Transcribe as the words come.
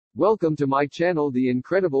Welcome to my channel. The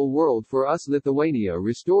Incredible World for Us. Lithuania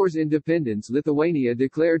restores independence. Lithuania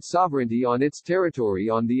declared sovereignty on its territory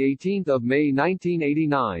on the 18th of May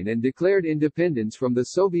 1989 and declared independence from the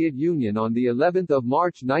Soviet Union on the 11th of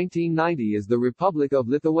March 1990 as the Republic of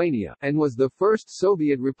Lithuania, and was the first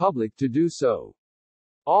Soviet republic to do so.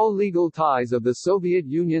 All legal ties of the Soviet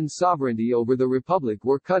Union's sovereignty over the republic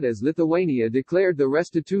were cut as Lithuania declared the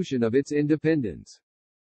restitution of its independence.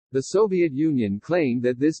 The Soviet Union claimed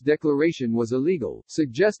that this declaration was illegal,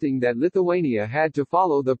 suggesting that Lithuania had to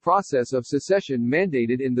follow the process of secession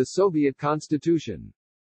mandated in the Soviet constitution.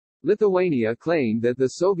 Lithuania claimed that the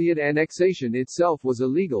Soviet annexation itself was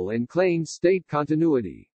illegal and claimed state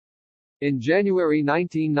continuity. In January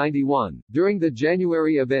 1991, during the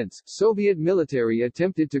January events, Soviet military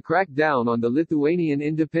attempted to crack down on the Lithuanian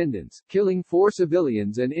independence, killing 4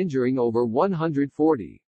 civilians and injuring over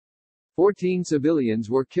 140. 14 civilians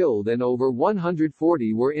were killed and over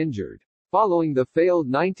 140 were injured. Following the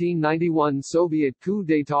failed 1991 Soviet coup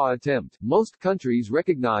d'état attempt, most countries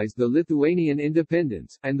recognized the Lithuanian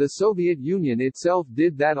independence, and the Soviet Union itself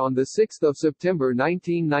did that on 6 September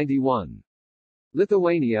 1991.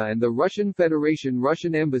 Lithuania and the Russian Federation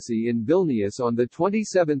Russian Embassy in Vilnius on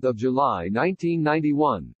 27 July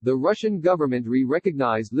 1991, the Russian government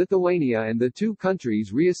re-recognized Lithuania and the two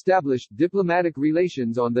countries re-established diplomatic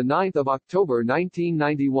relations on 9 October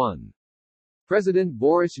 1991. President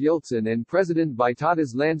Boris Yeltsin and President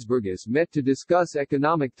Vytautas Landsbergis met to discuss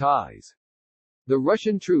economic ties. The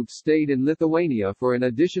Russian troops stayed in Lithuania for an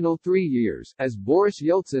additional 3 years, as Boris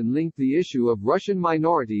Yeltsin linked the issue of Russian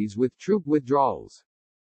minorities with troop withdrawals.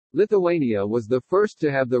 Lithuania was the first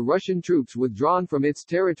to have the Russian troops withdrawn from its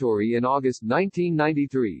territory in August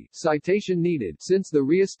 1993. Citation needed. Since the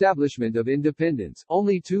re-establishment of independence,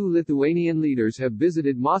 only 2 Lithuanian leaders have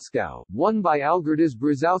visited Moscow, one by Algirdas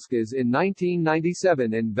Brazauskas in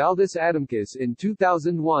 1997 and Valdas Adamkus in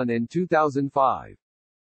 2001 and 2005.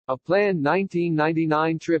 A planned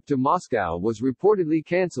 1999 trip to Moscow was reportedly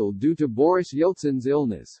cancelled due to Boris Yeltsin's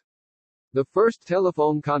illness. The first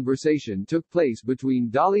telephone conversation took place between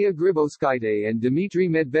Dalia Grybauskaitė and Dmitry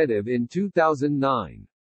Medvedev in 2009.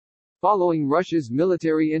 Following Russia's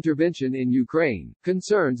military intervention in Ukraine,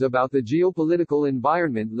 concerns about the geopolitical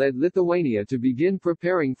environment led Lithuania to begin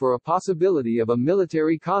preparing for a possibility of a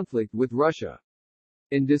military conflict with Russia.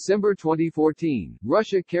 In December 2014,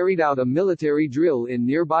 Russia carried out a military drill in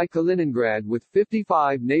nearby Kaliningrad with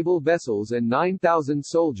 55 naval vessels and 9,000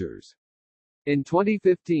 soldiers. In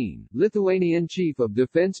 2015, Lithuanian Chief of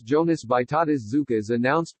Defense Jonas Vytautas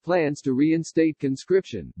announced plans to reinstate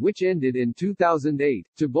conscription, which ended in 2008,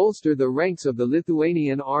 to bolster the ranks of the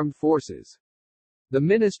Lithuanian armed forces. The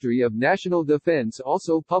Ministry of National Defense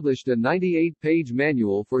also published a 98-page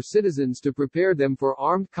manual for citizens to prepare them for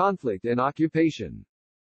armed conflict and occupation.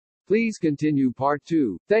 Please continue part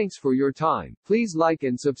 2. Thanks for your time. Please like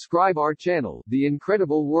and subscribe our channel, The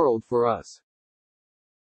Incredible World for Us.